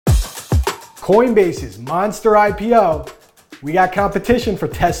Coinbase's monster IPO, we got competition for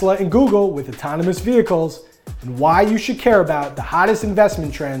Tesla and Google with autonomous vehicles, and why you should care about the hottest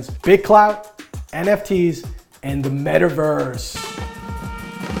investment trends, BitClout, NFTs, and the metaverse.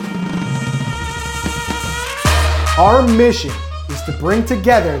 Our mission is to bring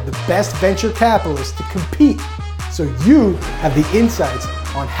together the best venture capitalists to compete so you have the insights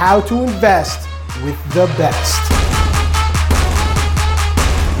on how to invest with the best.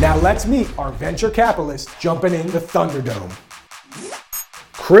 Now let's meet our venture capitalists jumping in the Thunderdome.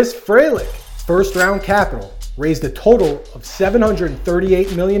 Chris Fralick, first round capital, raised a total of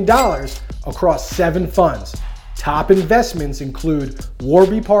 $738 million across 7 funds. Top investments include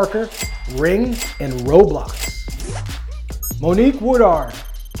Warby Parker, Ring, and Roblox. Monique Woodard,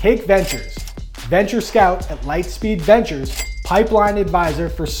 Cake Ventures, Venture Scout at Lightspeed Ventures, pipeline advisor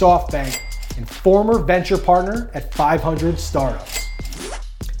for SoftBank, and former venture partner at 500 Startups.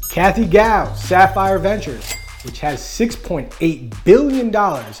 Kathy Gao, Sapphire Ventures, which has $6.8 billion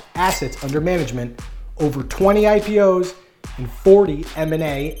assets under management, over 20 IPOs, and 40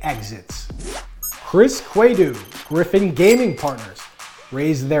 M&A exits. Chris Quaidu, Griffin Gaming Partners,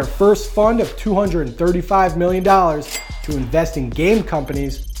 raised their first fund of $235 million to invest in game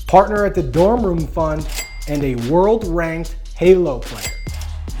companies, partner at the Dorm Room Fund, and a world-ranked Halo player.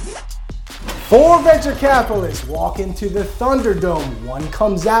 4 venture capitalists walk into the Thunderdome. One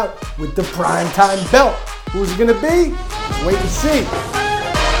comes out with the primetime belt. Who's it gonna be? Let's wait and see.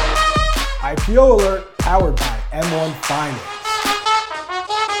 IPO alert powered by M1 Finance.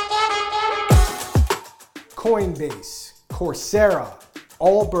 Coinbase, Coursera,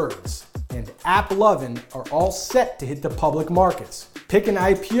 Allbirds, and AppLovin are all set to hit the public markets. Pick an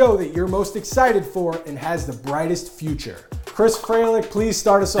IPO that you're most excited for and has the brightest future. Chris Fralick, please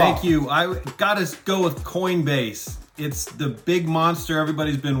start us off. Thank you. I gotta go with Coinbase. It's the big monster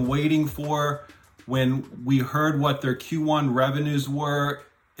everybody's been waiting for. When we heard what their Q1 revenues were,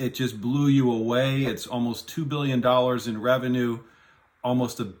 it just blew you away. It's almost $2 billion in revenue,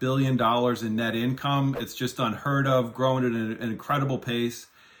 almost $1 billion in net income. It's just unheard of, growing at an incredible pace.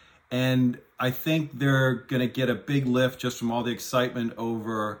 And I think they're gonna get a big lift just from all the excitement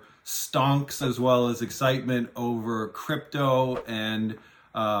over stonks, as well as excitement over crypto and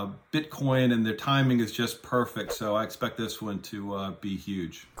Bitcoin, and their timing is just perfect. So I expect this one to be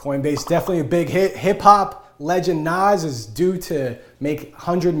huge. Coinbase, definitely a big hit. Hip hop legend Nas is due to make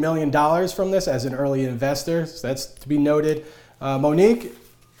 $100 million from this as an early investor. So that's to be noted. Monique,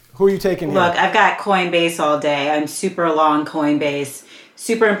 who are you taking here? Look, I've got Coinbase all day. I'm super long Coinbase.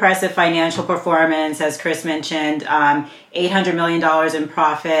 Super impressive financial performance, as Chris mentioned, $800 million in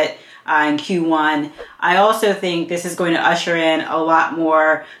profit in Q1. I also think this is going to usher in a lot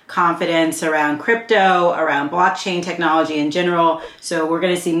more confidence around crypto, around blockchain technology in general. So we're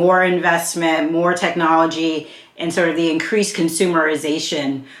going to see more investment, more technology, and sort of the increased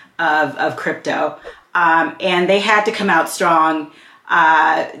consumerization of crypto. And they had to come out strong.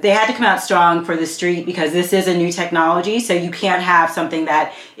 They had to come out strong for the street because this is a new technology, so you can't have something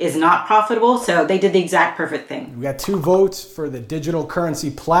that is not profitable. So they did the exact perfect thing. We got 2 votes for the digital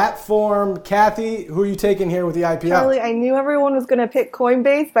currency platform. Kathy, who are you taking here with the IPO? Charlie, I knew everyone was going to pick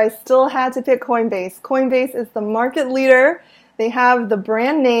Coinbase, but I still had to pick Coinbase. Coinbase is the market leader. They have the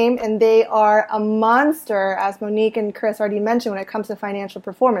brand name, and they are a monster, as Monique and Chris already mentioned, when it comes to financial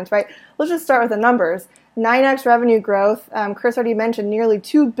performance, right? Let's just start with the numbers. 9x revenue growth. Chris already mentioned nearly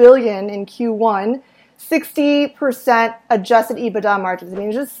 $2 billion in Q1. 60% adjusted EBITDA margins. I mean,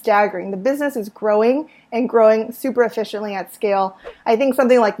 it's just staggering. The business is growing and growing super efficiently at scale. I think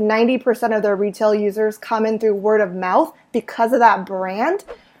something like 90% of their retail users come in through word of mouth because of that brand.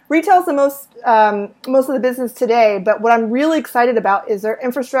 Retail is the most of the business today, but what I'm really excited about is their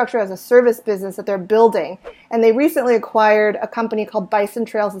infrastructure as a service business that they're building. And they recently acquired a company called Bison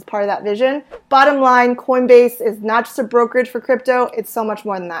Trails as part of that vision. Bottom line, Coinbase is not just a brokerage for crypto, it's so much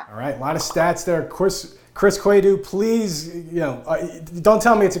more than that. All right, a lot of stats there. Chris Quaidu, please, don't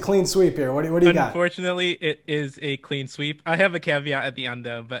tell me it's a clean sweep here. What do you got? Unfortunately, it is a clean sweep. I have a caveat at the end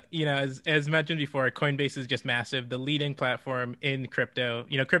though, but as mentioned before, Coinbase is just massive, the leading platform in crypto.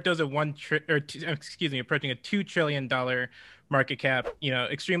 Crypto's approaching a $2 trillion market cap.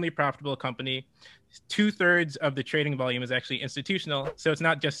 Extremely profitable company. 2/3 of the trading volume is actually institutional, so it's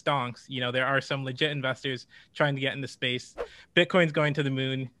not just stonks. There are some legit investors trying to get in the space. Bitcoin's going to the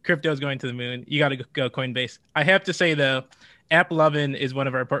moon, crypto's going to the moon. You got to go Coinbase. I have to say though, AppLovin is one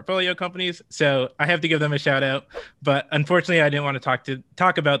of our portfolio companies, so I have to give them a shout out. But unfortunately, I didn't want to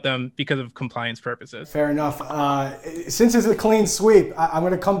talk about them because of compliance purposes. Fair enough. Since it's a clean sweep, I'm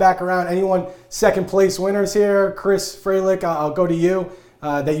going to come back around. Anyone second place winners here? Chris Fralick, I'll go to you.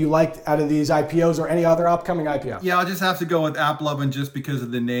 that you liked out of these IPOs or any other upcoming IPO? Yeah, I'll just have to go with AppLovin just because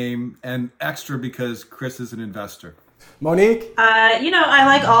of the name and extra because Chris is an investor. Monique? I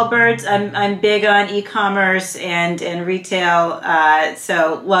like Allbirds. I'm big on e-commerce and retail.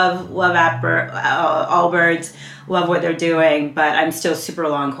 So love Allbirds. Love what they're doing, but I'm still super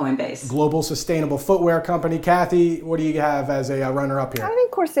long Coinbase. Global sustainable footwear company. Kathy, what do you have as a runner-up here? I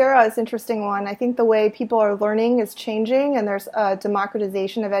think Coursera is an interesting one. I think the way people are learning is changing, and there's a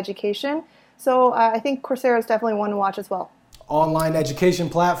democratization of education. So I think Coursera is definitely one to watch as well. Online education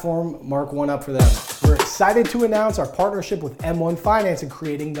platform, mark one up for them. We're excited to announce our partnership with M1 Finance in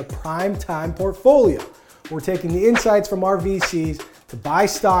creating the Prime Time Portfolio. We're taking the insights from our VCs to buy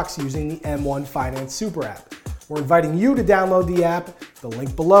stocks using the M1 Finance Super App. We're inviting you to download the app, the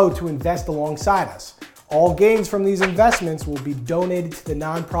link below, to invest alongside us. All gains from these investments will be donated to the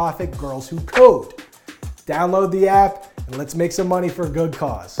nonprofit Girls Who Code. Download the app and let's make some money for a good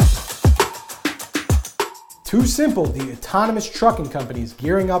cause. TuSimple, the autonomous trucking company, is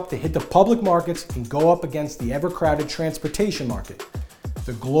gearing up to hit the public markets and go up against the ever-crowded transportation market.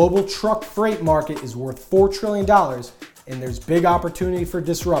 The global truck freight market is worth $4 trillion, and there's big opportunity for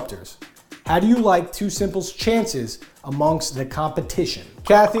disruptors. How do you like TuSimple's chances amongst the competition?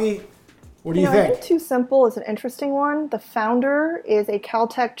 Kathy, what do you think? I think TuSimple is an interesting one. The founder is a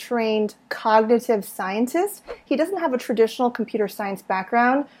Caltech-trained cognitive scientist. He doesn't have a traditional computer science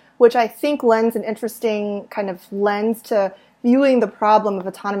background, which I think lends an interesting kind of lens to viewing the problem of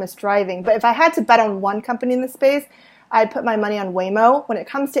autonomous driving. But if I had to bet on one company in the space, I'd put my money on Waymo. When it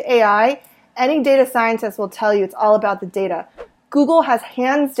comes to AI, any data scientist will tell you it's all about the data. Google,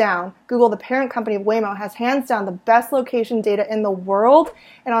 the parent company of Waymo, has hands down the best location data in the world.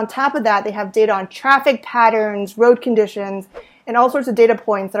 And on top of that, they have data on traffic patterns, road conditions, and all sorts of data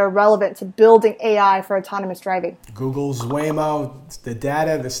points that are relevant to building AI for autonomous driving. Google's Waymo, the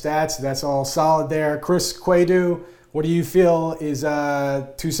data, the stats, that's all solid there. Chris Quaidu, what do you feel is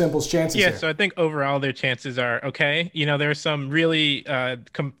TuSimple's chances here? So I think overall their chances are okay. There's some really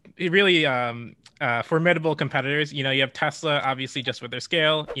formidable competitors. You have Tesla, obviously, just with their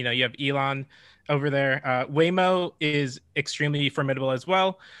scale. You have Elon over there. Waymo is extremely formidable as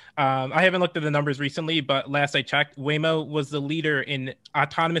well. I haven't looked at the numbers recently, but last I checked, Waymo was the leader in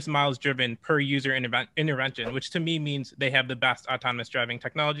autonomous miles driven per user intervention, which to me means they have the best autonomous driving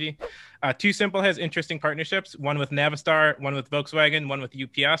technology. TuSimple has interesting partnerships, one with Navistar, one with Volkswagen, one with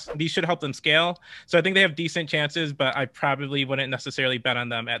UPS. These should help them scale. So I think they have decent chances, but I probably wouldn't necessarily bet on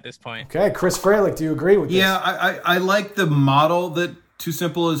them at this point. Okay, Chris Freilich, do you agree with this? Yeah, I like the model that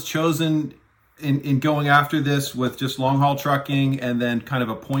TuSimple has chosen in going after this with just long haul trucking and then kind of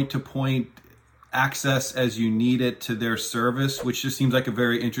a point-to-point access as you need it to their service, which just seems like a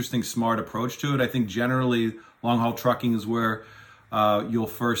very interesting, smart approach to it. I think generally long haul trucking is where you'll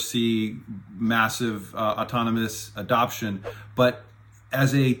first see massive autonomous adoption. But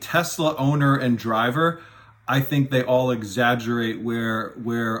as a Tesla owner and driver, I think they all exaggerate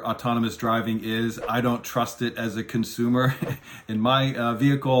where autonomous driving is. I don't trust it as a consumer in my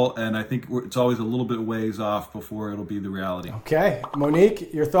vehicle, and I think it's always a little bit ways off before it'll be the reality. Okay.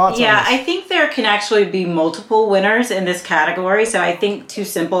 Monique, your thoughts on Yeah, this? I think there can actually be multiple winners in this category. So I think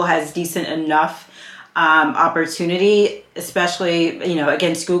TuSimple has decent enough opportunity, especially,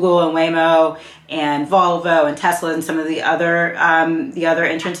 against Google and Waymo and Volvo and Tesla and some of the other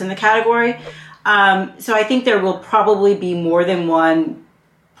entrants in the category. So I think there will probably be more than one,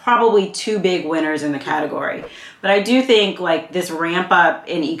 probably two big winners in the category. But I do think this ramp up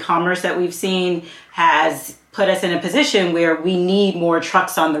in e-commerce that we've seen has put us in a position where we need more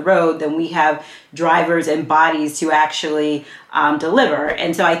trucks on the road than we have drivers and bodies to actually deliver.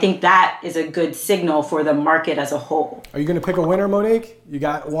 And so I think that is a good signal for the market as a whole. Are you going to pick a winner, Monique? You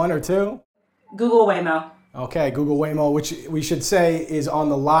got one or two? Google Waymo. Okay, Google Waymo, which we should say is on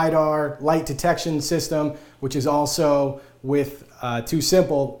the LiDAR light detection system, which is also with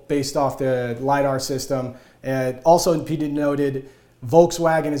TuSimple based off the LiDAR system. And also, Peter noted,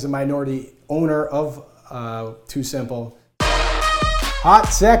 Volkswagen is a minority owner of TuSimple. Hot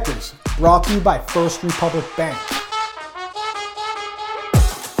Sectors, brought to you by First Republic Bank.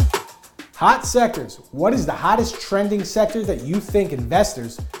 Hot Sectors, what is the hottest trending sector that you think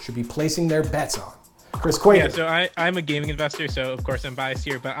investors should be placing their bets on? Chris Quaife. Yeah, so I'm a gaming investor, so of course I'm biased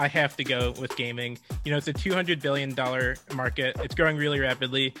here, but I have to go with gaming. It's a $200 billion market. It's growing really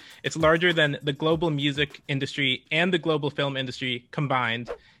rapidly. It's larger than the global music industry and the global film industry combined.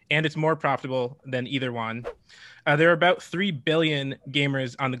 and it's more profitable than either one. There are about 3 billion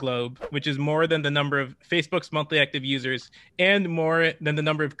gamers on the globe, which is more than the number of Facebook's monthly active users and more than the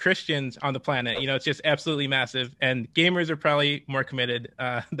number of Christians on the planet. It's just absolutely massive. And gamers are probably more committed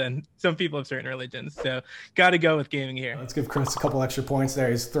than some people of certain religions. So got to go with gaming here. Let's give Chris a couple extra points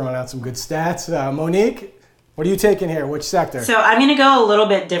there. He's throwing out some good stats. Monique, what are you taking here? Which sector? So I'm going to go a little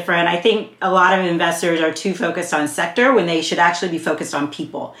bit different. I think a lot of investors are too focused on sector when they should actually be focused on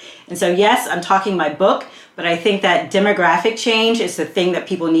people. And so, yes, I'm talking my book, but I think that demographic change is the thing that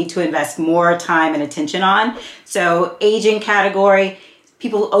people need to invest more time and attention on. So aging category,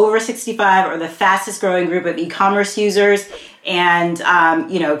 people over 65 are the fastest growing group of e-commerce users, and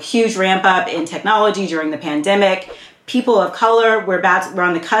huge ramp up in technology during the pandemic. People of color, we're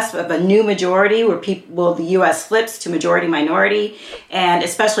on the cusp of a new majority where the U.S. flips to majority minority, and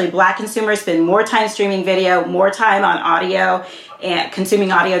especially Black consumers spend more time streaming video, more time on audio and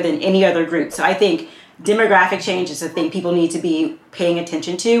consuming audio than any other group. So I think demographic change is the thing people need to be paying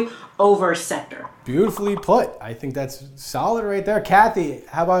attention to over sector. Beautifully put. I think that's solid right there. Kathy,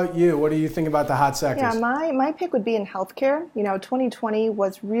 how about you? What do you think about the hot sectors? Yeah, my pick would be in healthcare. 2020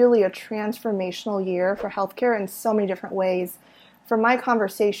 was really a transformational year for healthcare in so many different ways. From my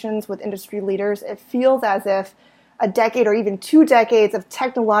conversations with industry leaders, it feels as if a decade or even 2 decades of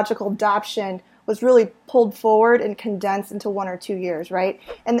technological adoption was really pulled forward and condensed into 1 or 2 years, right?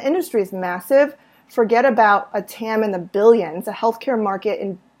 And the industry is massive. Forget about a TAM in the billions. The healthcare market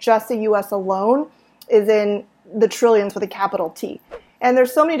in just the U.S. alone is in the trillions with a capital T. And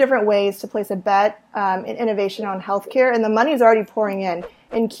there's so many different ways to place a bet in innovation on healthcare, and the money is already pouring in.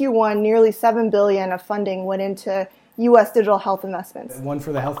 In Q1, nearly $7 billion of funding went into U.S. digital health investments. One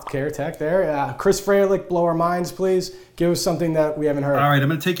for the healthcare tech there. Chris Fralick, blow our minds, please. Give us something that we haven't heard. All right, I'm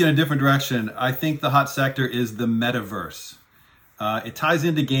going to take you in a different direction. I think the hot sector is the metaverse. It ties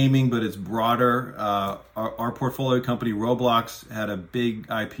into gaming, but it's broader. Our portfolio company, Roblox, had a big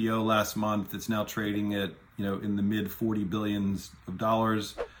IPO last month. It's now trading at, in the mid $40 billion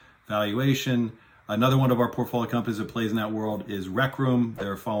valuation. Another one of our portfolio companies that plays in that world is Rec Room.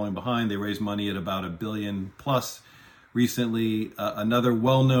 They're following behind. They raised money at about $1 billion plus recently. Another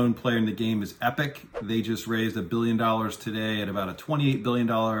well-known player in the game is Epic. They just raised $1 billion today at about a $28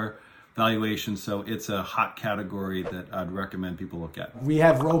 billion valuation, so it's a hot category that I'd recommend people look at. We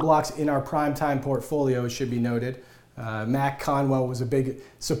have Roblox in our primetime portfolio, it should be noted. Matt Conwell was a big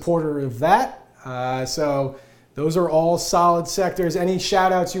supporter of that. So those are all solid sectors. Any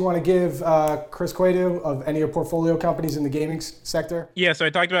shout outs you want to give, Chris Cueto, of any of your portfolio companies in the gaming sector? Yeah, so I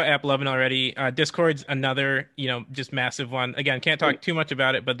talked about AppLovin already. Discord's another, just massive one. Again, can't talk too much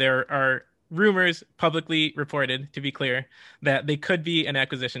about it, but there are rumors publicly reported, to be clear, that they could be an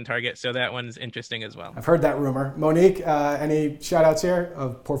acquisition target. So that one's interesting as well. I've heard that rumor. Monique, any shout outs here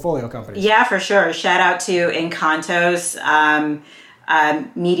of portfolio companies? Yeah, for sure. Shout out to Encantos,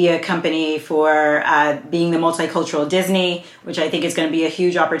 media company for being the multicultural Disney, which I think is going to be a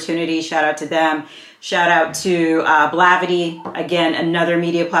huge opportunity. Shout out to them. Shout out to Blavity, again, another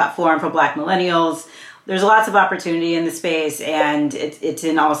media platform for Black millennials. There's lots of opportunity in the space, and it's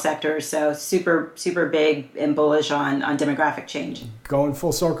in all sectors. So super, super big and bullish on demographic change. Going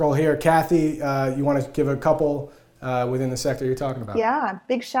full circle here. Kathy, you want to give a couple within the sector you're talking about? Yeah,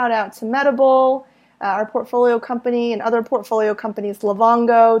 big shout out to Medable, our portfolio company, and other portfolio companies,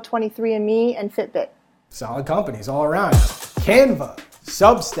 Livongo, 23andMe, and Fitbit. Solid companies all around. Canva,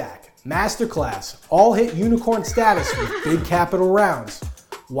 Substack, Masterclass all hit unicorn status with big capital rounds,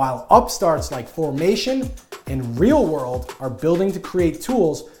 while upstarts like Formation and Real World are building to create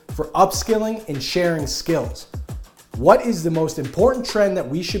tools for upskilling and sharing skills. What is the most important trend that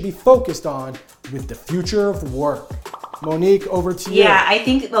we should be focused on with the future of work? Monique, over to you. Yeah, I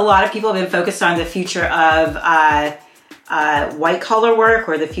think a lot of people have been focused on the future of white collar work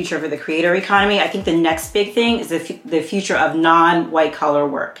or the future of the creator economy. I think the next big thing is the future of non-white collar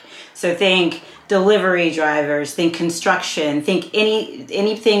work. So think delivery drivers, think construction, think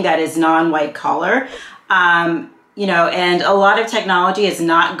anything that is non-white collar. And a lot of technology has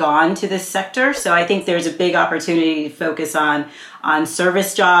not gone to this sector. So I think there's a big opportunity to focus on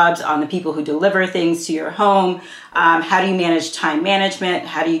service jobs, on the people who deliver things to your home. How do you manage time management?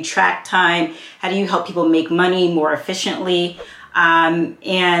 How do you track time? How do you help people make money more efficiently?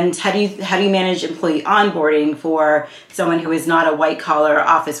 And how do you manage employee onboarding for someone who is not a white collar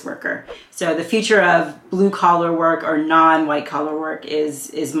office worker? So the future of blue collar work or non-white collar work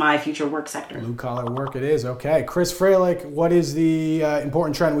is my future work sector. Blue collar work it is. Okay. Chris Fralick, what is the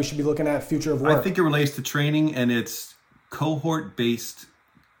important trend we should be looking at future of work? I think it relates to training, and it's cohort-based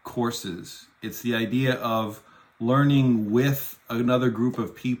courses. It's the idea of learning with another group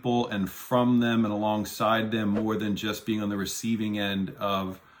of people and from them and alongside them, more than just being on the receiving end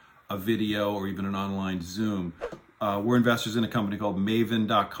of a video or even an online Zoom. We're investors in a company called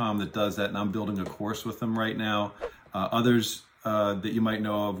Maven.com that does that, and I'm building a course with them right now. Others that you might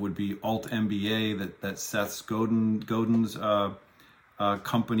know of would be Alt MBA, that's Seth Godin's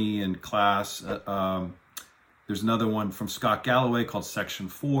company and class. There's another one from Scott Galloway called Section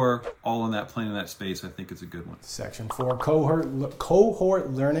 4, all in that playing in that space. I think it's a good one. Section 4,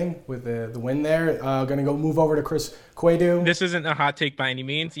 cohort learning with the win there. Going to go move over to Chris Quaydu. This isn't a hot take by any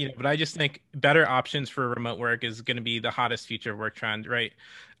means, but I just think better options for remote work is going to be the hottest future of work trend, right?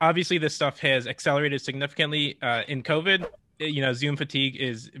 Obviously, this stuff has accelerated significantly in COVID. Zoom fatigue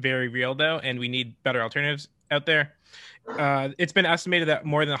is very real, though, and we need better alternatives out there. It's been estimated that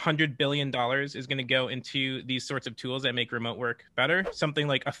more than $100 billion is going to go into these sorts of tools that make remote work better. Something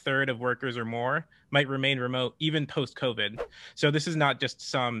like a third of workers or more might remain remote even post-COVID. So this is not just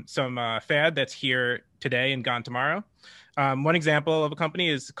some fad that's here today and gone tomorrow. One example of a company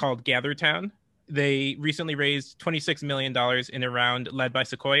is called GatherTown. They recently raised $26 million in a round led by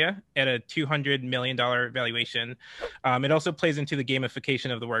Sequoia at a $200 million valuation. It also plays into the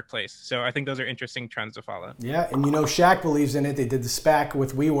gamification of the workplace. So I think those are interesting trends to follow. Yeah, and Shaq believes in it. They did the SPAC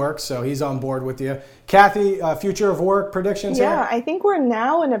with WeWork, so he's on board with you. Kathy, future of work predictions here? Yeah, I think we're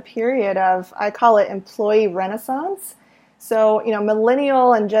now in a period of, I call it employee renaissance. So,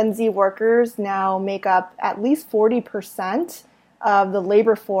 millennial and Gen Z workers now make up at least 40% of the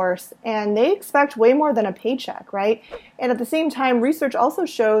labor force, and they expect way more than a paycheck, right? And at the same time, research also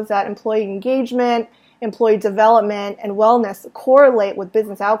shows that employee engagement, employee development, and wellness correlate with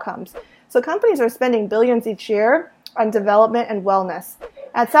business outcomes. So companies are spending billions each year on development and wellness.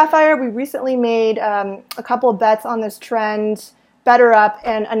 At Sapphire, we recently made a couple of bets on this trend, BetterUp,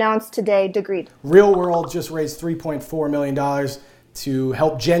 and announced today Degreed. Real World just raised $3.4 million to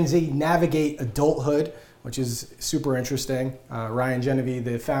help Gen Z navigate adulthood, which is super interesting. Ryan Genevieve,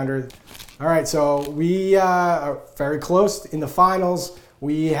 the founder. All right, so we are very close in the finals.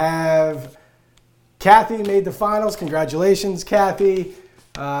 We have Kathy made the finals. Congratulations, Kathy.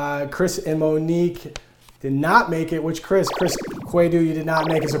 Chris and Monique did not make it. Which Chris Quaydu, you did not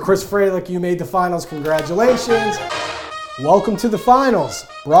make it. So Chris Fralick, you made the finals. Congratulations. Welcome to the finals.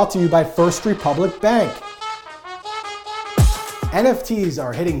 Brought to you by First Republic Bank. NFTs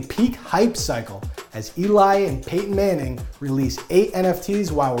are hitting peak hype cycle as Eli and Peyton Manning release 8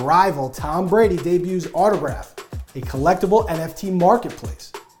 NFTs while rival Tom Brady debuts Autograph, a collectible NFT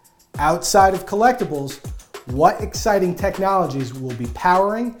marketplace. Outside of collectibles, what exciting technologies will be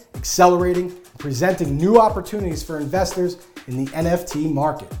powering, accelerating, and presenting new opportunities for investors in the NFT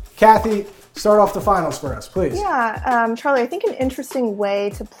market? Kathy, start off the finals for us, please. Yeah, Charlie, I think an interesting way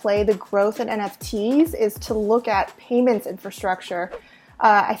to play the growth in NFTs is to look at payments infrastructure.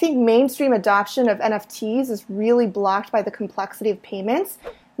 I think mainstream adoption of NFTs is really blocked by the complexity of payments.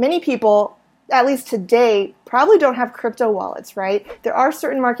 Many people, at least today, probably don't have crypto wallets, right? There are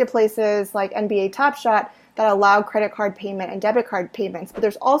certain marketplaces like NBA Top Shot that allow credit card payment and debit card payments, but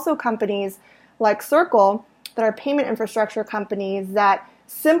there's also companies like Circle that are payment infrastructure companies that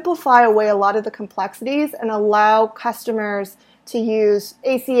simplify away a lot of the complexities and allow customers to use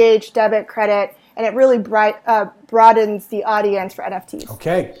ACH, debit, credit, and it really broadens the audience for NFTs.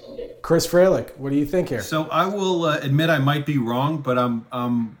 Okay. Chris Fralick, what do you think here? So I will admit I might be wrong, but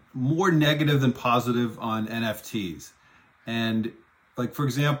I'm more negative than positive on NFTs. And like, for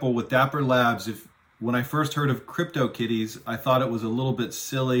example, with Dapper Labs, when I first heard of CryptoKitties, I thought it was a little bit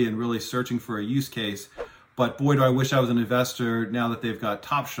silly and really searching for a use case. But boy, do I wish I was an investor now that they've got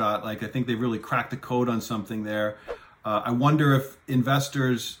Top Shot. Like, I think they've really cracked the code on something there. I wonder if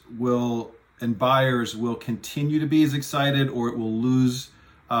investors and buyers will continue to be as excited, or it will lose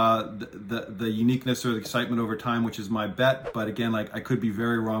the uniqueness or the excitement over time, which is my bet. But again, like, I could be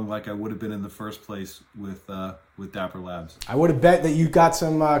very wrong, like I would have been in the first place with Dapper Labs. I would have bet that you got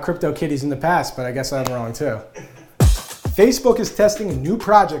some CryptoKitties in the past, but I guess I'm wrong too. Facebook is testing a new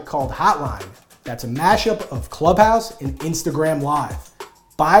project called Hotline. That's a mashup of Clubhouse and Instagram Live.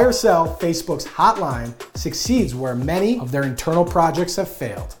 Buy or sell, Facebook's Hotline succeeds where many of their internal projects have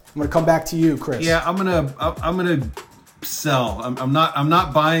failed. I'm gonna come back to you, Chris. Yeah, I'm gonna sell. I'm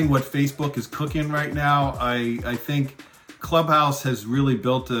not buying what Facebook is cooking right now. I think Clubhouse has really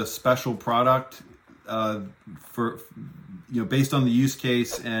built a special product for based on the use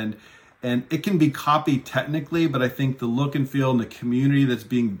case, and it can be copied technically, but I think the look and feel and the community that's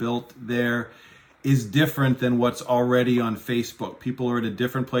being built there is different than what's already on Facebook. People are at a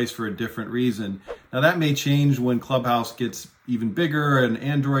different place for a different reason. Now that may change when Clubhouse gets even bigger and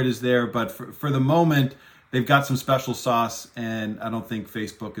Android is there, but for the moment, they've got some special sauce, and I don't think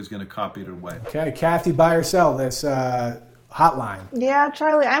Facebook is going to copy it away. Okay, Kathy, buy or sell this hotline? Yeah,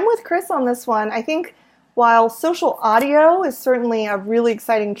 Charlie, I'm with Chris on this one. I think while social audio is certainly a really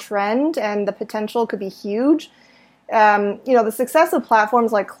exciting trend and the potential could be huge, the success of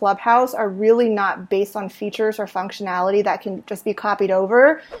platforms like Clubhouse are really not based on features or functionality that can just be copied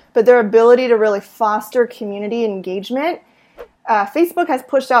over, but their ability to really foster community engagement. Facebook has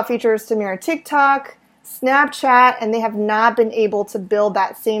pushed out features to mirror TikTok, Snapchat, and they have not been able to build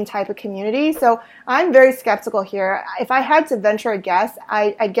that same type of community. So I'm very skeptical here. If I had to venture a guess,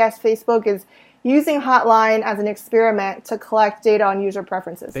 I guess Facebook is using Hotline as an experiment to collect data on user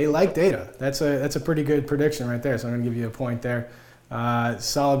preferences. They like data. That's a pretty good prediction right there. So I'm going to give you a point there.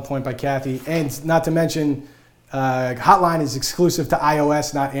 Solid point by Kathy. And not to mention, Hotline is exclusive to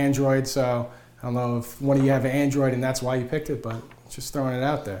iOS, not Android. So I don't know if one of you have an Android and that's why you picked it, but just throwing it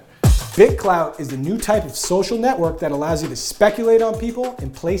out there. BitClout is the new type of social network that allows you to speculate on people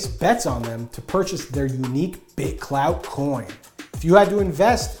and place bets on them to purchase their unique BitClout coin. If you had to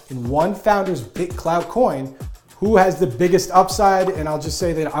invest in one founder's BitClout coin, who has the biggest upside? And I'll just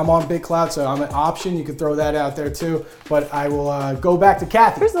say that I'm on BitClout, so I'm an option. You can throw that out there too. But I will go back to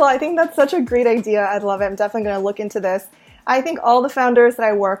Kathy. First of all, I think that's such a great idea. I love it. I'm definitely going to look into this. I think all the founders that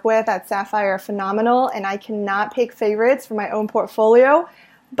I work with at Sapphire are phenomenal, and I cannot pick favorites for my own portfolio.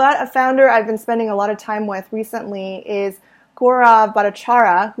 But a founder I've been spending a lot of time with recently is Gaurav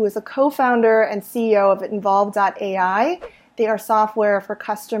Bhattacharya, who is a co-founder and CEO of Involve.ai. They are software for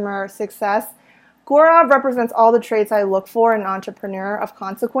customer success. Gaurav represents all the traits I look for in an entrepreneur of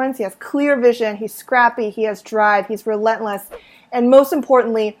consequence. He has clear vision, he's scrappy, he has drive, he's relentless, and most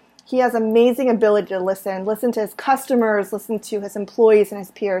importantly, he has amazing ability to listen to his customers, listen to his employees and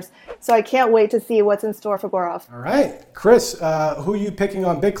his peers. So I can't wait to see what's in store for Gaurav. All right. Chris, who are you picking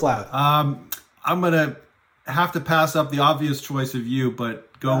on BitClout? I'm going to have to pass up the obvious choice of you,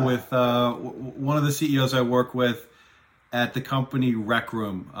 but go with one of the CEOs I work with at the company Rec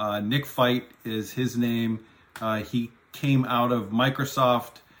Room. Nick Fite is his name. He came out of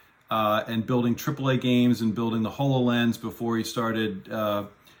Microsoft and building AAA games and building the HoloLens before he started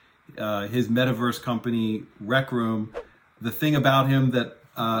his metaverse company, Rec Room. The thing about him that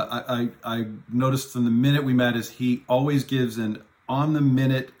I noticed from the minute we met is he always gives an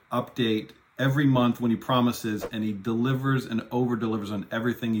on-the-minute update every month when he promises, and he delivers and over-delivers on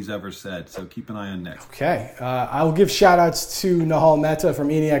everything he's ever said. So keep an eye on Nick. Okay. I will give shout-outs to Nahal Mehta from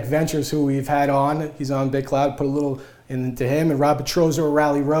ENIAC Ventures, who we've had on. He's on BitClout. Put a little into him. And Rob Petroza of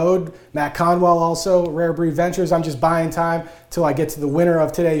Rally Road. Matt Conwell also, Rare Breed Ventures. I'm just buying time till I get to the winner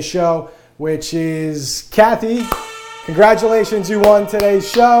of today's show, which is Kathy. Congratulations, you won today's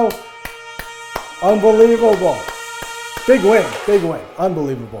show. Unbelievable. Big win.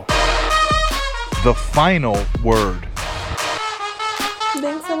 Unbelievable. The final word.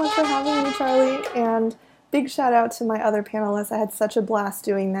 Thanks so much for having me, Charlie. And big shout out to my other panelists. I had such a blast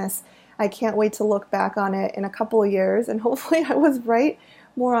doing this. I can't wait to look back on it in a couple of years, and hopefully I was right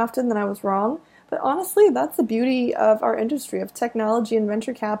more often than I was wrong. But honestly, that's the beauty of our industry, of technology and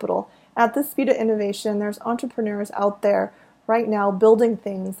venture capital. At the speed of innovation, there's entrepreneurs out there right now building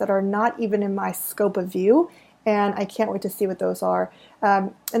things that are not even in my scope of view, and I can't wait to see what those are.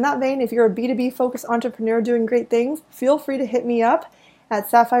 In that vein, if you're a B2B-focused entrepreneur doing great things, feel free to hit me up at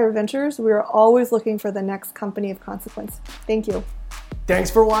Sapphire Ventures. We are always looking for the next company of consequence. Thank you.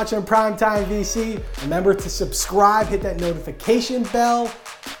 Thanks for watching Primetime VC. Remember to subscribe, hit that notification bell.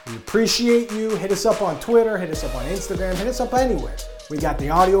 We appreciate you. Hit us up on Twitter, hit us up on Instagram, hit us up anywhere. We got the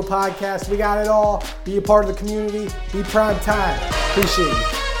audio podcast, we got it all. Be a part of the community, be Primetime. Appreciate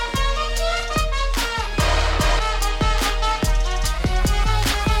you.